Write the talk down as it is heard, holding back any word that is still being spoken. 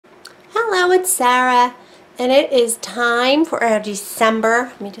Hello, it's Sarah, and it is time for our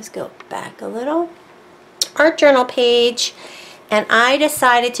December, let me just go back a little, art journal page, and I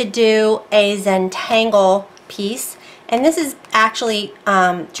decided to do a Zentangle piece, and this is actually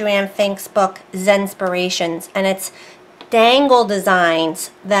Joanne Fink's book, Zenspirations, and it's dangle designs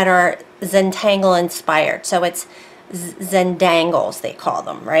that are Zentangle inspired, so it's Zendangles they call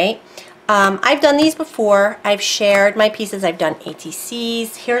them, right? I've done these before. I've shared my pieces. I've done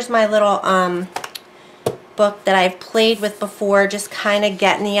ATCs. Here's my little book that I've played with before, just kind of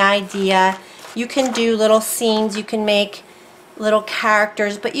getting the idea. You can do little scenes. You can make little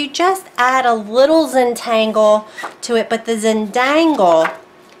characters, but you just add a little Zentangle to it. But the Zendangle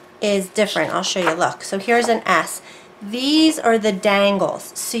is different. I'll show you. Look. So here's an S. These are the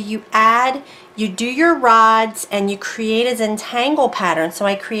dangles. So you add, you do your rods and you create a Zentangle pattern. So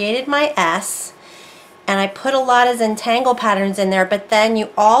I created my S and I put a lot of Zentangle patterns in there, but then you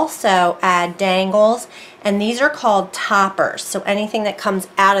also add dangles, and these are called toppers. So anything that comes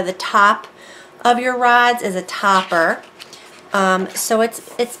out of the top of your rods is a topper. So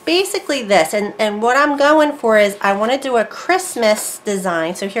it's basically this, and what I'm going for is I want to do a Christmas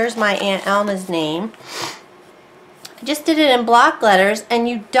design. So here's my Aunt Elma's name. I just did it in block letters, and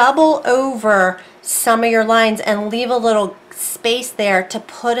you double over some of your lines and leave a little space there to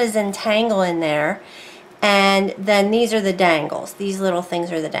put a Zentangle in there, and then these are the dangles. These little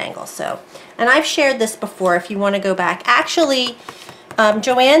things are the dangles. So, and I've shared this before if you want to go back. Actually,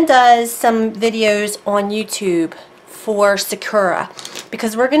 Joanne does some videos on YouTube for Sakura,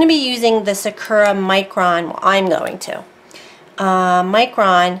 because we're going to be using the Sakura Micron. Well, I'm going to.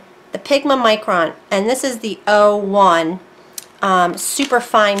 Micron, the Pigma Micron, and this is the 01 super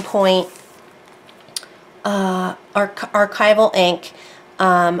fine point archival ink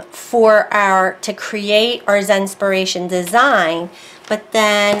to create our Zenspiration design. But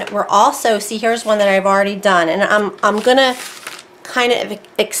then we're also, see, here's one that I've already done, and I'm gonna kind of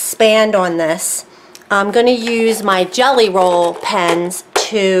expand on this. I'm gonna use my Jelly Roll pens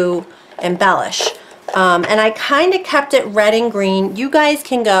to embellish. And I kind of kept it red and green. You guys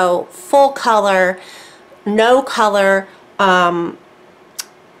can go full color, no color.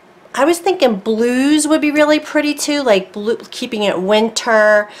 I was thinking blues would be really pretty too, like blue, keeping it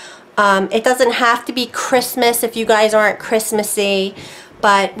winter. It doesn't have to be Christmas if you guys aren't Christmassy,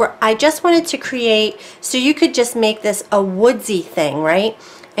 but I just wanted to create, so you could just make this a woodsy thing, right?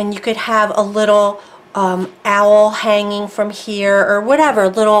 And you could have a little owl hanging from here, or whatever,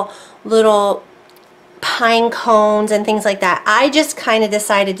 little pine cones and things like that. I just kind of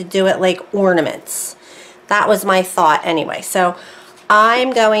decided to do it like ornaments. That was my thought anyway. So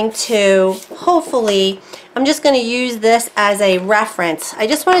I'm going to, hopefully, I'm just going to use this as a reference. I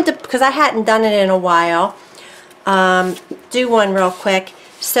just wanted to, because I hadn't done it in a while, do one real quick.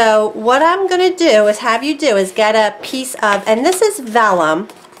 So what I'm going to do is have you do is get a piece of, and this is vellum.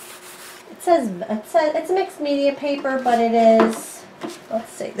 It says it's mixed media paper, but it is,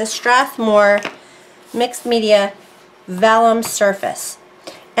 let's see, the Strathmore mixed media vellum surface,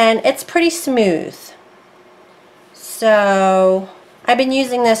 and it's pretty smooth. So I've been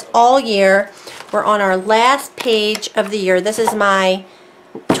using this all year. We're on our last page of the year. This is my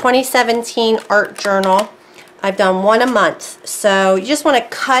 2017 art journal. I've done one a month. So you just want to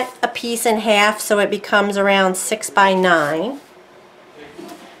cut a piece in half so it becomes around 6 by 9.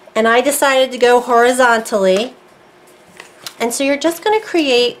 And I decided to go horizontally. And so you're just going to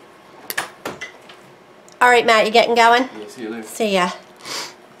create. All right, Matt, you getting going? Yeah, see you later. See ya.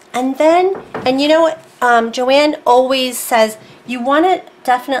 And then, and you know what, Joanne always says, you want to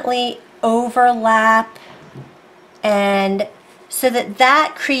definitely overlap, and so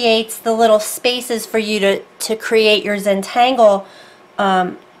that creates the little spaces for you to create your Zentangle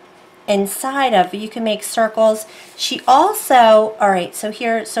inside of. You can make circles. She also, all right, so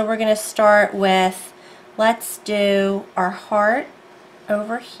here, so we're going to start with, let's do our heart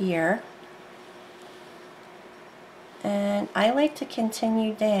over here. And I like to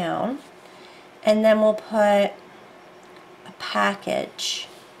continue down, and then we'll put a package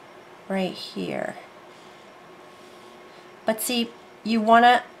right here. But see, you want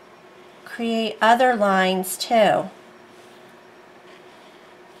to create other lines too.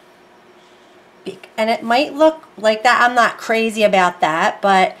 And it might look like that. I'm not crazy about that,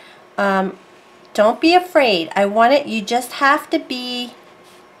 but don't be afraid. I want it, you just have to be,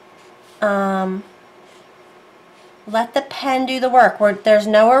 let the pen do the work. There's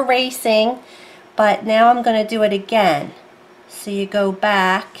no erasing, but now I'm going to do it again. So you go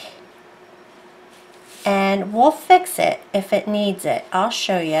back, and we'll fix it if it needs it. I'll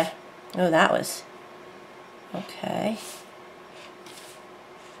show you. Oh, that was okay.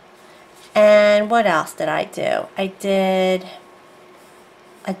 then what else did I do? I did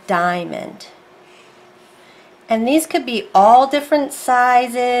a diamond. And these could be all different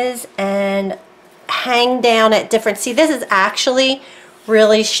sizes and hang down at different, see, this is actually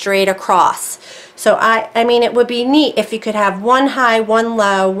really straight across. So I mean, it would be neat if you could have one high, one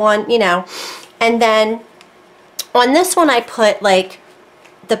low, one, you know, and then on this one I put like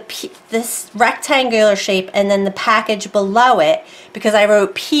this rectangular shape and then the package below it, because I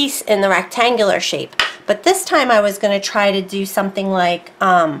wrote piece in the rectangular shape. But this time I was going to try to do something like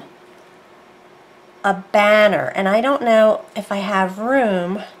a banner, and I don't know if I have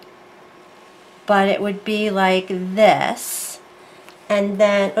room, but it would be like this. And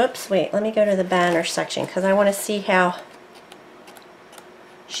then, oops, wait, let me go to the banner section because I want to see how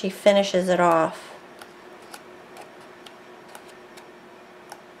she finishes it off.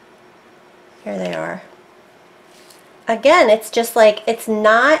 Here they are. Again, it's just like, it's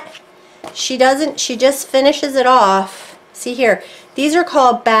not, she just finishes it off. See here, these are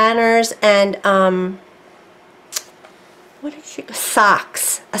called banners and, what did she,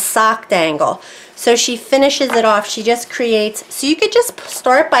 socks, a sock dangle. So she finishes it off, she just creates, so you could just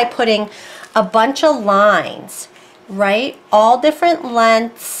start by putting a bunch of lines, right? All different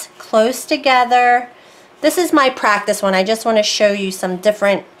lengths, close together. This is my practice one, I just want to show you some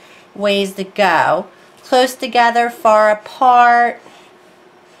different ways to go. Close together, far apart.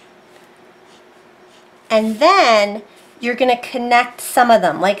 And then you're going to connect some of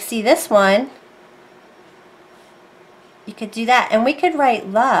them. Like, see this one? You could do that. And we could write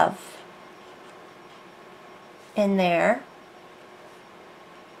love in there.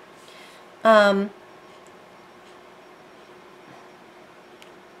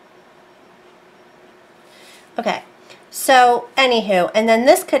 Okay. So, anywho, and then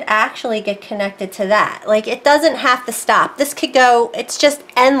this could actually get connected to that. Like, it doesn't have to stop. This could go, it's just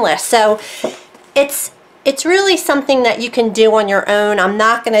endless. So, it's really something that you can do on your own. I'm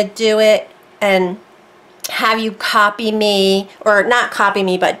not going to do it and have you copy me, or not copy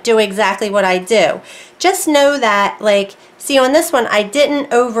me, but do exactly what I do. Just know that, like, see on this one, I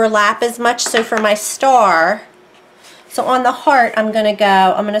didn't overlap as much. So, for my star, so on the heart, I'm going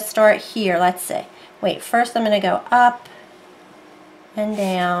to start here. Let's see. Wait, first I'm going to go up and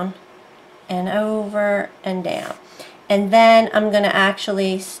down and over and down. And then I'm going to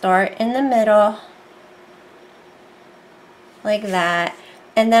actually start in the middle like that.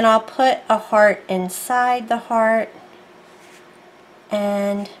 And then I'll put a heart inside the heart.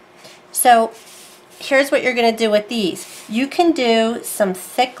 And so here's what you're going to do with these. You can do some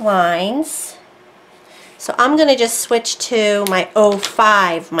thick lines. So I'm going to just switch to my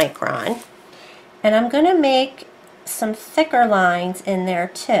 0.5 micron. And I'm going to make some thicker lines in there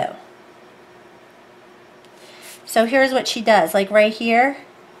too. So here's what she does. Like right here,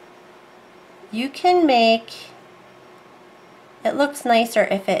 you can make, it looks nicer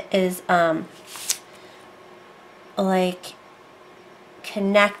if it is like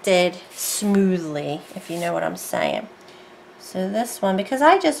connected smoothly, if you know what I'm saying. So this one, because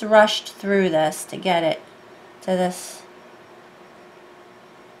I just rushed through this to get it to this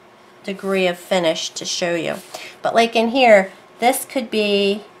degree of finish to show you. But like in here, this could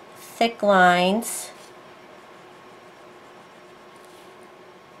be thick lines.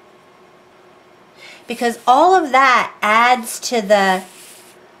 Because all of that adds to the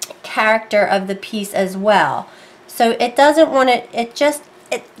character of the piece as well. So it doesn't want to,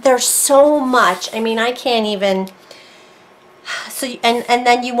 there's so much. I mean, I can't even, so, and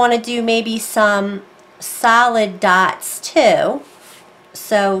then you want to do maybe some solid dots too.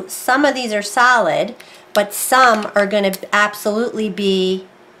 So some of these are solid, but some are going to absolutely be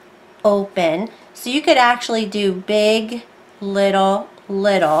open. So you could actually do big, little,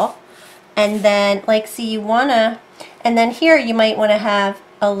 little. And then, like, see, you want to, and then here you might want to have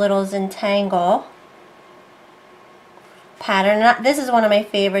a little Zentangle pattern. This is one of my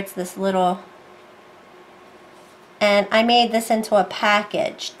favorites, this little, and I made this into a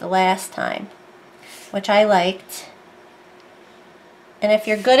package the last time, which I liked. And if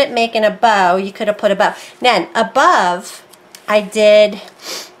you're good at making a bow, you could have put a bow. Then above, I did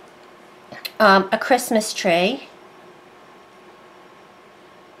a Christmas tree.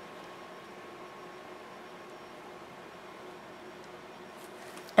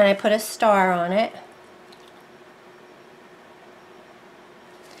 And I put a star on it.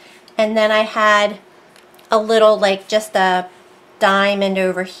 And then I had a little, like, just a diamond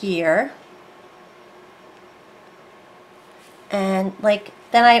over here. And like,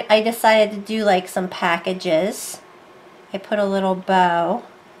 then I decided to do like some packages. I put a little bow.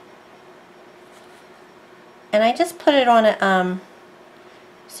 And I just put it on a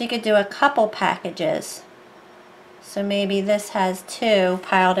So you could do a couple packages. So maybe this has two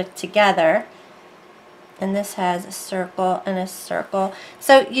piled it together, and this has a circle and a circle.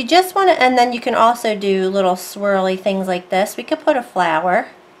 So you just want to, and then you can also do little swirly things like this. We could put a flower.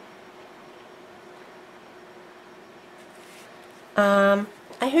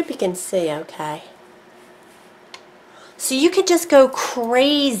 I hope you can see okay. So you could just go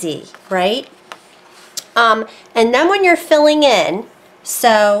crazy, right? And then when you're filling in,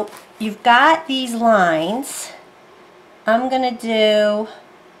 so you've got these lines. I'm going to do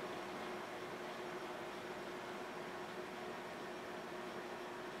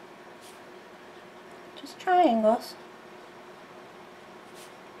just triangles.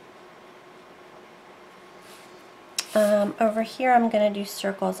 Over here I'm going to do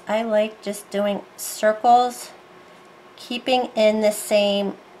circles. I like just doing circles, keeping in the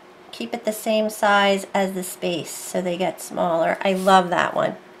same, keep it the same size as the space so they get smaller. I love that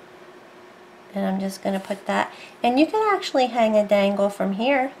one. And I'm just going to put that, and you can actually hang a dangle from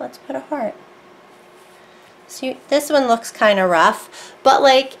here. Let's put a heart. See, this one looks kind of rough, but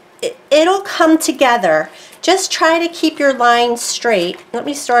like it'll come together. Just try to keep your lines straight. Let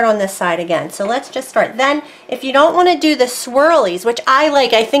me start on this side again. So let's just start. Then if you don't want to do the swirlies, which I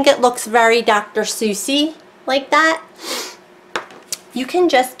like, I think it looks very Dr. Seussy like that, you can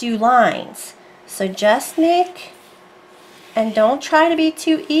just do lines. So just make, and don't try to be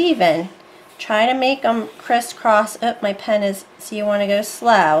too even. Try to make them crisscross. Oh, my pen is, so you want to go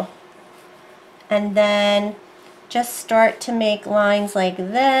slow. And then just start to make lines like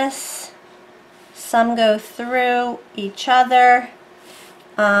this. Some go through each other,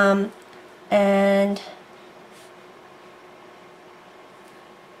 and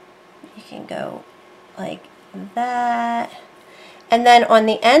you can go like that. And then on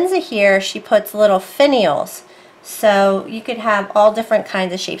the ends of here, she puts little finials. So you could have all different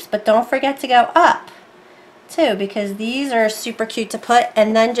kinds of shapes, but don't forget to go up too, because these are super cute to put,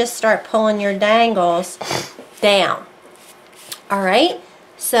 and then just start pulling your dangles down. All right.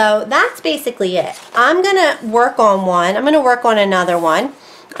 So that's basically it. I'm going to work on one. I'm going to work on another one.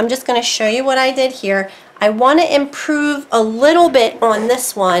 I'm just going to show you what I did here. I want to improve a little bit on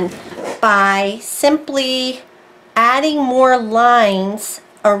this one by simply adding more lines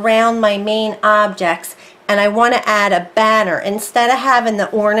around my main objects, and I want to add a banner. Instead of having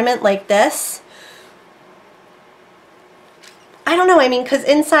the ornament like this, I don't know, I mean, because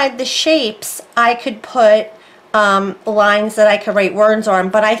inside the shapes I could put lines that I could write words on,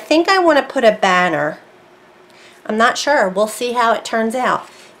 but I think I want to put a banner. I'm not sure. We'll see how it turns out,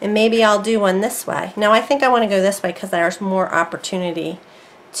 and maybe I'll do one this way. No, I think I want to go this way because there's more opportunity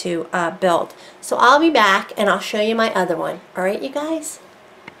to build. So I'll be back and I'll show you my other one. All right, you guys?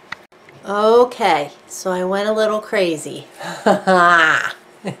 Okay, so I went a little crazy.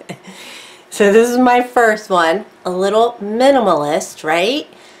 So this is my first one, a little minimalist, right?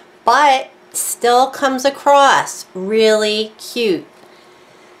 But still comes across really cute.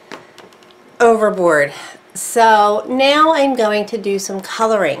 Overboard. So now I'm going to do some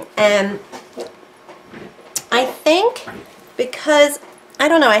coloring, and I think because, I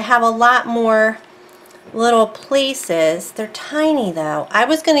don't know, I have a lot more little places. They're tiny though. I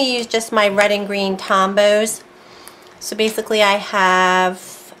was going to use just my red and green Tombos. So basically I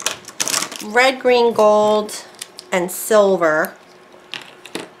have red, green, gold, and silver.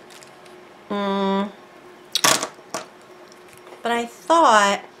 But I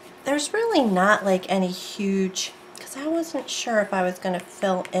thought there's really not like any huge, because I wasn't sure if I was going to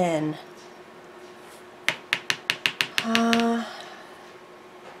fill in. I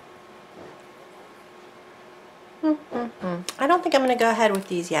don't think I'm going to go ahead with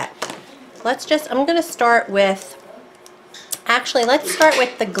these yet. I'm going to start with, actually let's start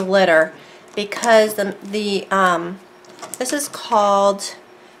with the glitter, because this is called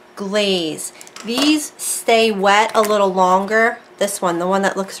glaze. These stay wet a little longer. This one, the one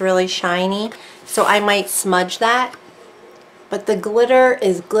that looks really shiny, so I might smudge that. But the glitter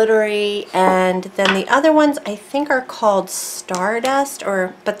is glittery, and then the other ones I think are called Stardust,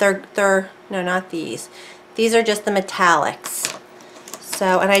 but they're no, not these. These are just the metallics.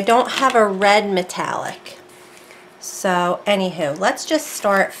 So, and I don't have a red metallic. So anywho, let's just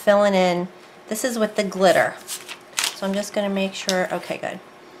start filling in. This is with the glitter. So I'm just going to make sure, okay, good.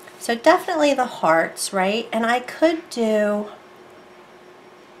 So definitely the hearts, right? And I could do,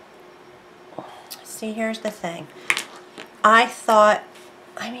 see, here's the thing. I thought,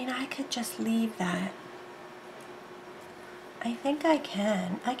 I mean, I could just leave that. I think I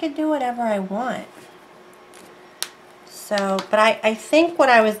can. I could do whatever I want. So, but I think what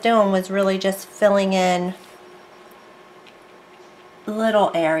I was doing was really just filling in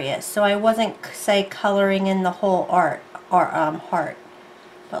little areas. So I wasn't, say, coloring in the whole heart.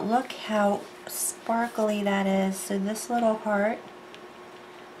 But look how sparkly that is. So this little heart,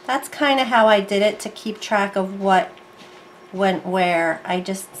 that's kind of how I did it to keep track of what went where. I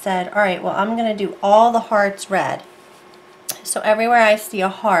just said, all right, well, I'm going to do all the hearts red. So everywhere I see a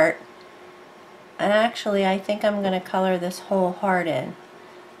heart, and actually I think I'm going to color this whole heart in.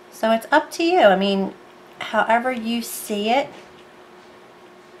 So it's up to you. I mean, however you see it,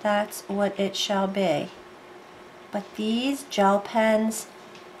 that's what it shall be. But these gel pens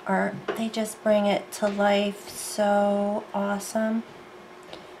they just bring it to life so awesome.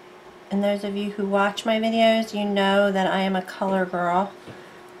 And those of you who watch my videos, you know that I am a color girl.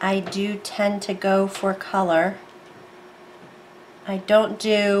 I do tend to go for color. I don't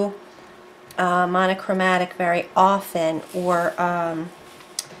do monochromatic very often, or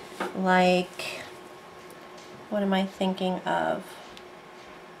like, what am I thinking of?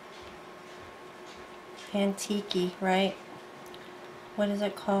 Antique, right? What is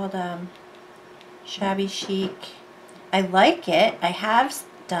it called? Shabby chic. I like it. I have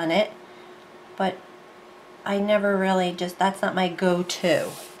done it, but I never really that's not my go-to.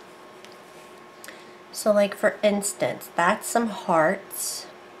 So like for instance, that's some hearts.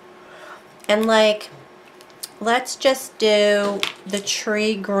 And like, let's just do the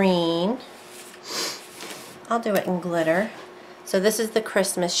tree green. I'll do it in glitter. So this is the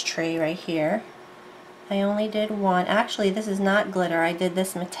Christmas tree right here. I only did one. Actually, this is not glitter. I did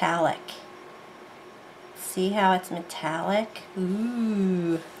this metallic. See how it's metallic?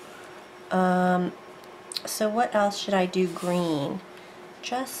 Ooh. So what else should I do green?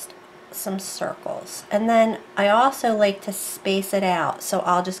 Just some circles. And then I also like to space it out. So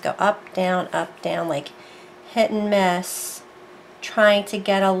I'll just go up, down, like hit and miss, trying to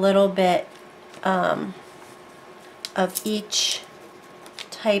get a little bit of each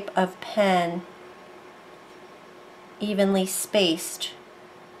type of pen evenly spaced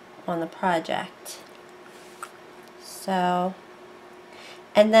on the project. So,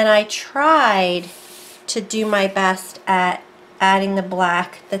 and then I tried to do my best at adding the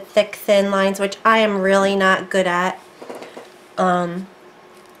black, the thick, thin lines, which I am really not good at. You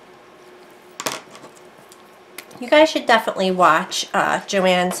guys should definitely watch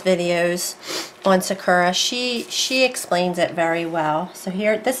Joanne's videos on Sakura. She explains it very well. So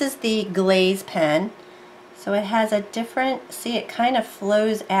here, this is the glaze pen. So it has a different, see, it kind of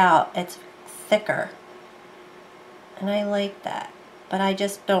flows out. It's thicker. And I like that. But I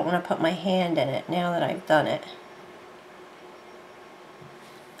just don't want to put my hand in it now that I've done it.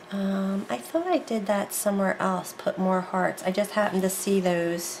 I thought I did that somewhere else, put more hearts. I just happened to see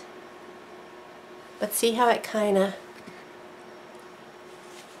those. But see how it kind of,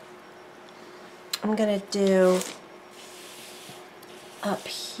 I'm going to do up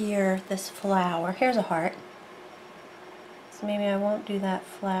here this flower. Here's a heart. So maybe I won't do that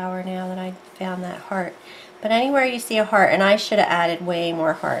flower now that I found that heart. But anywhere you see a heart, and I should have added way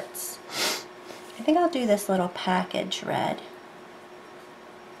more hearts. I think I'll do this little package red.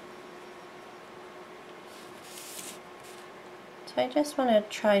 So I just want to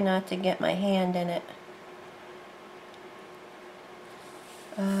try not to get my hand in it.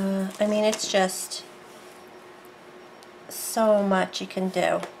 I mean, it's just so much you can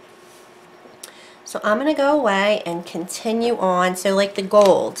do. So I'm going to go away and continue on. So like the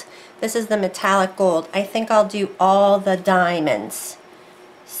gold, this is the metallic gold. I think I'll do all the diamonds.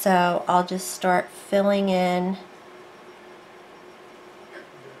 So I'll just start filling in.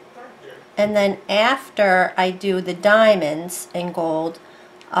 And then after I do the diamonds in gold,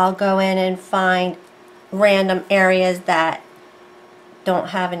 I'll go in and find random areas that don't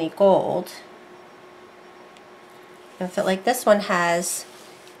have any gold. And feel like this one has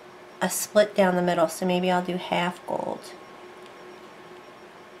a split down the middle, so maybe I'll do half gold.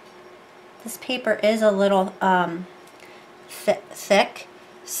 This paper is a little thick,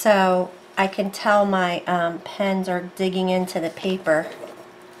 so I can tell my pens are digging into the paper.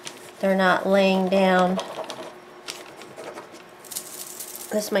 They're not laying down.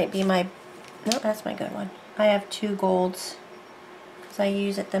 This might be my, no, that's my good one. I have 2 golds because I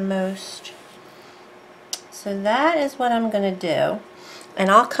use it the most. So that is what I'm going to do. And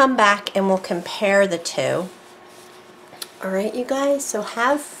I'll come back and we'll compare the two. Alright, you guys, so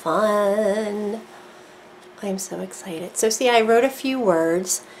have fun. I'm so excited. So see, I wrote a few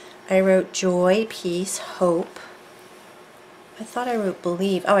words. I wrote joy, peace, hope. I thought I wrote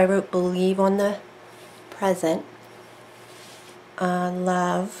believe. Oh, I wrote believe on the present.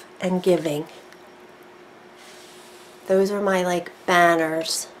 Love and giving. Those are my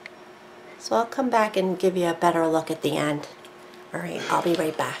banners. So I'll come back and give you a better look at the end. All right, I'll be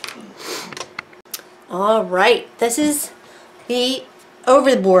right back. All right, this is the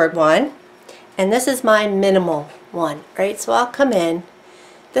overboard one, and this is my minimal one, right? So I'll come in.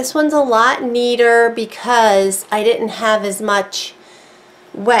 This one's a lot neater because I didn't have as much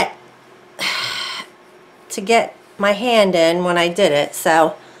wet to get my hand in when I did it,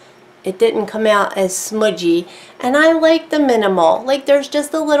 so it didn't come out as smudgy. And I like the minimal. Like, there's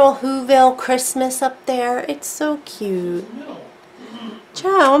just a little Whoville Christmas up there. It's so cute.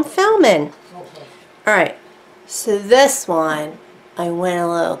 Joe, I'm filming. Alright, so this one, I went a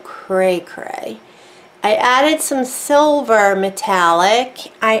little cray-cray. I added some silver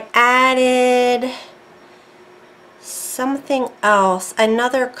metallic. I added something else,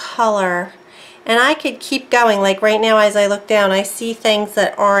 another color. And I could keep going. Like right now as I look down, I see things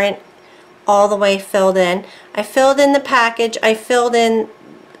that aren't all the way filled in. I filled in the package. I filled in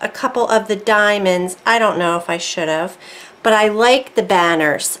a couple of the diamonds. I don't know if I should have. But I like the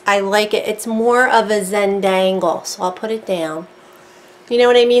banners. I like it. It's more of a Zendangle. So I'll put it down. You know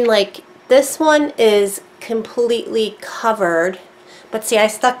what I mean? Like, this one is completely covered. But see, I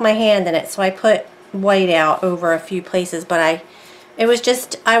stuck my hand in it. So I put white out over a few places. But I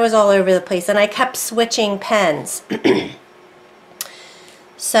was all over the place. And I kept switching pens.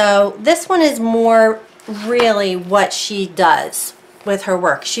 So this one is more really what she does with her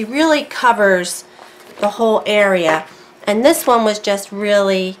work. She really covers the whole area. And this one was just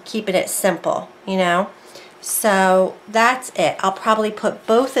really keeping it simple, you know. So that's it. I'll probably put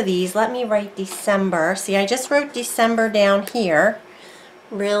both of these. Let me write December. See, I just wrote December down here.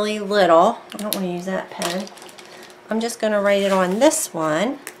 Really little. I don't want to use that pen. I'm just going to write it on this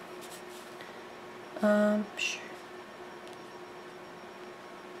one. Sure.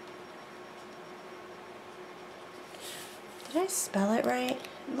 Did I spell it right?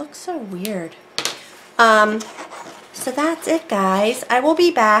 It looks so weird. So that's it, guys. I will be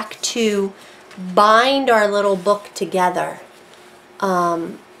back to bind our little book together.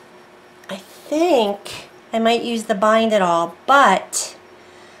 I think I might use the bind it all, but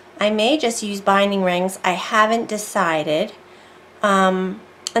I may just use binding rings. I haven't decided. And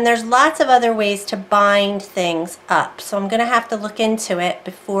there's lots of other ways to bind things up. So I'm going to have to look into it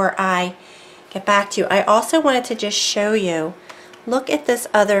before I get back to you. I also wanted to just show you, look at this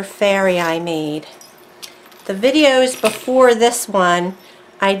other fairy I made. The videos before this one,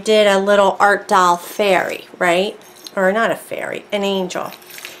 I did a little art doll fairy, right? Or not a fairy, an angel.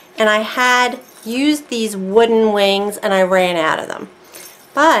 And I had used these wooden wings and I ran out of them.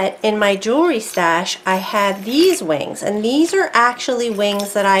 But in my jewelry stash, I had these wings. And these are actually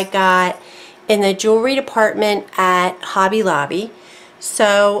wings that I got in the jewelry department at Hobby Lobby.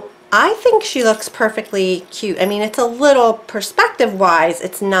 So I think she looks perfectly cute. I mean, it's a little, perspective-wise,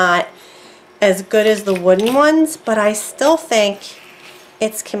 it's not as good as the wooden ones, but I still think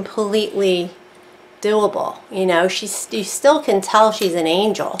it's completely doable. You know, you still can tell she's an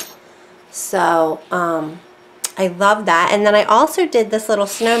angel. So, I love that. And then I also did this little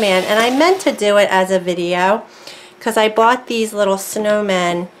snowman, and I meant to do it as a video because I bought these little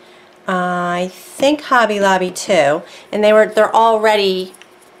snowmen, I think Hobby Lobby too, and they're already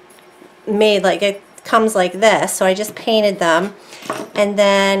made, like it comes like this. So I just painted them, and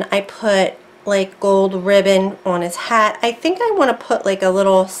then I put like gold ribbon on his hat. I think I want to put like a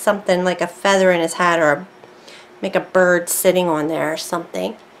little something like a feather in his hat, or make a bird sitting on there or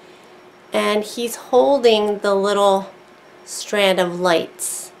something. And he's holding the little strand of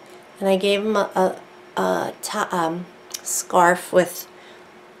lights, and I gave him a scarf with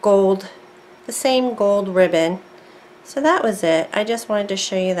gold, the same gold ribbon. So that was it. I just wanted to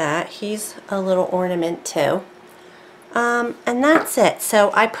show you that. He's a little ornament too. And that's it.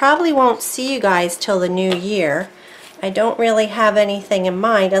 So I probably won't see you guys till the new year. I don't really have anything in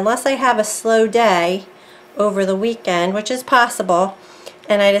mind unless I have a slow day over the weekend, which is possible,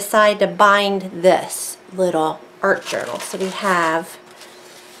 and I decide to bind this little art journal. So we have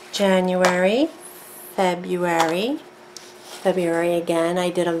January, February again. I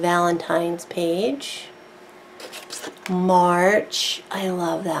did a Valentine's page. March, I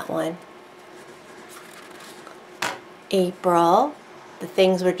love that one. April, the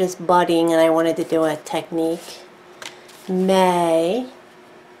things were just budding and I wanted to do a technique. May,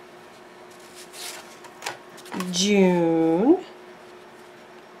 June,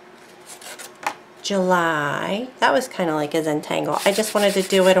 July, that was kind of like a Zentangle. I just wanted to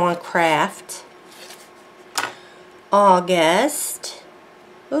do it on craft. August,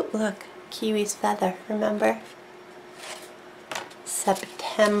 oh look, Kiwi's feather, remember?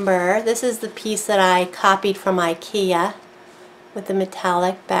 September, this is the piece that I copied from IKEA with the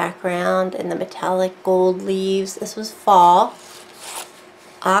metallic background and the metallic gold leaves. This was fall.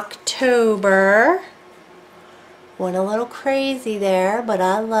 October. Went a little crazy there, but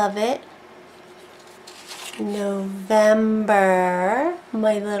I love it. November,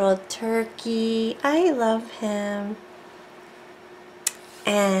 my little turkey. I love him.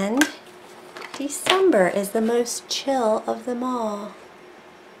 And December is the most chill of them all.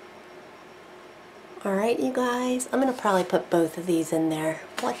 Alright, you guys, I'm going to probably put both of these in there.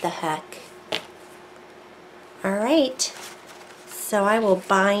 What the heck? Alright, so I will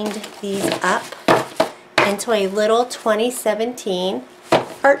bind these up into a little 2017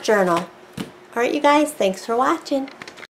 art journal. Alright, you guys, thanks for watching.